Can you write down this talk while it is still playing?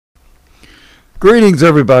Greetings,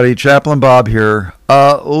 everybody. Chaplain Bob here.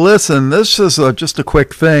 Listen, this is just a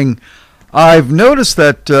quick thing. I've noticed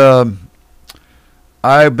that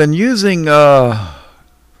I've been using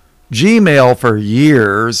Gmail for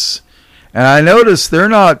years, and I noticed they're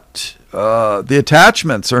not, the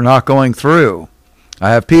attachments are not going through. I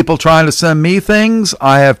have people trying to send me things.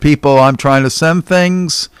 I have people I'm trying to send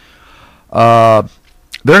things. They're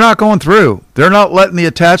not going through. They're not letting the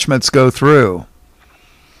attachments go through.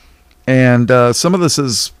 And some of this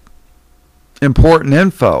is important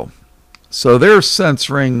info. So they're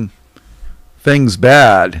censoring things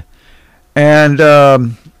bad. And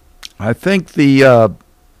I think the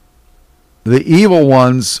evil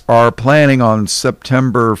ones are planning on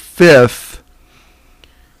September 5th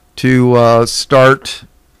to start,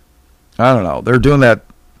 I don't know, they're doing that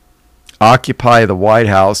Occupy the White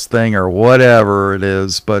House thing or whatever it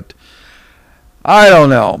is. But I don't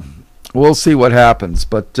know. We'll see what happens,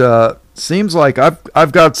 but seems like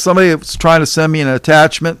I've got somebody that's trying to send me an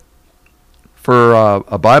attachment for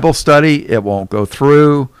a Bible study. It won't go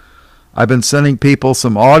through. I've been sending people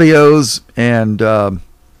some audios and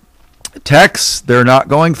texts. They're not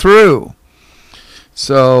going through.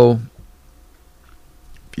 So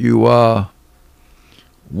if you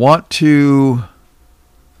want to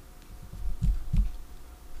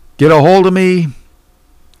get a hold of me,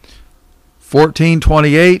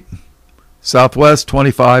 1428 Southwest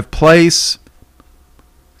 25 Place,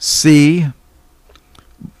 C,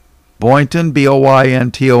 Boynton,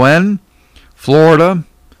 Boynton, Florida,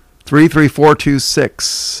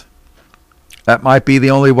 33426. That might be the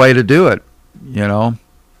only way to do it, you know.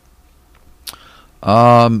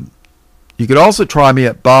 You could also try me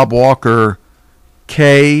at Bob Walker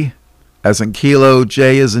K, as in Kilo,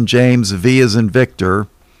 J as in James, V as in Victor.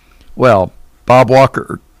 Well, Bob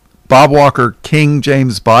Walker King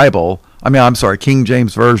James Bible. King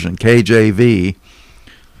James Version, KJV.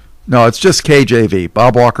 No, it's just KJV.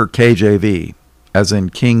 Bob Walker KJV, as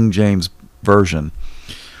in King James Version,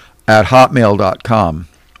 at hotmail.com.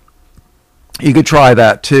 You could try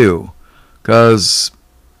that too, because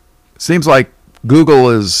it seems like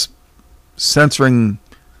Google is censoring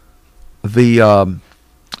the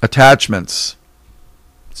attachments.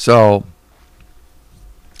 So,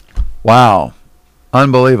 wow,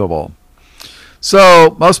 unbelievable.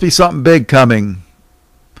 So, must be something big coming.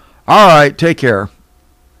 All right, take care.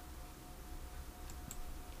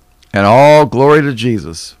 And all glory to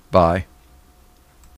Jesus. Bye.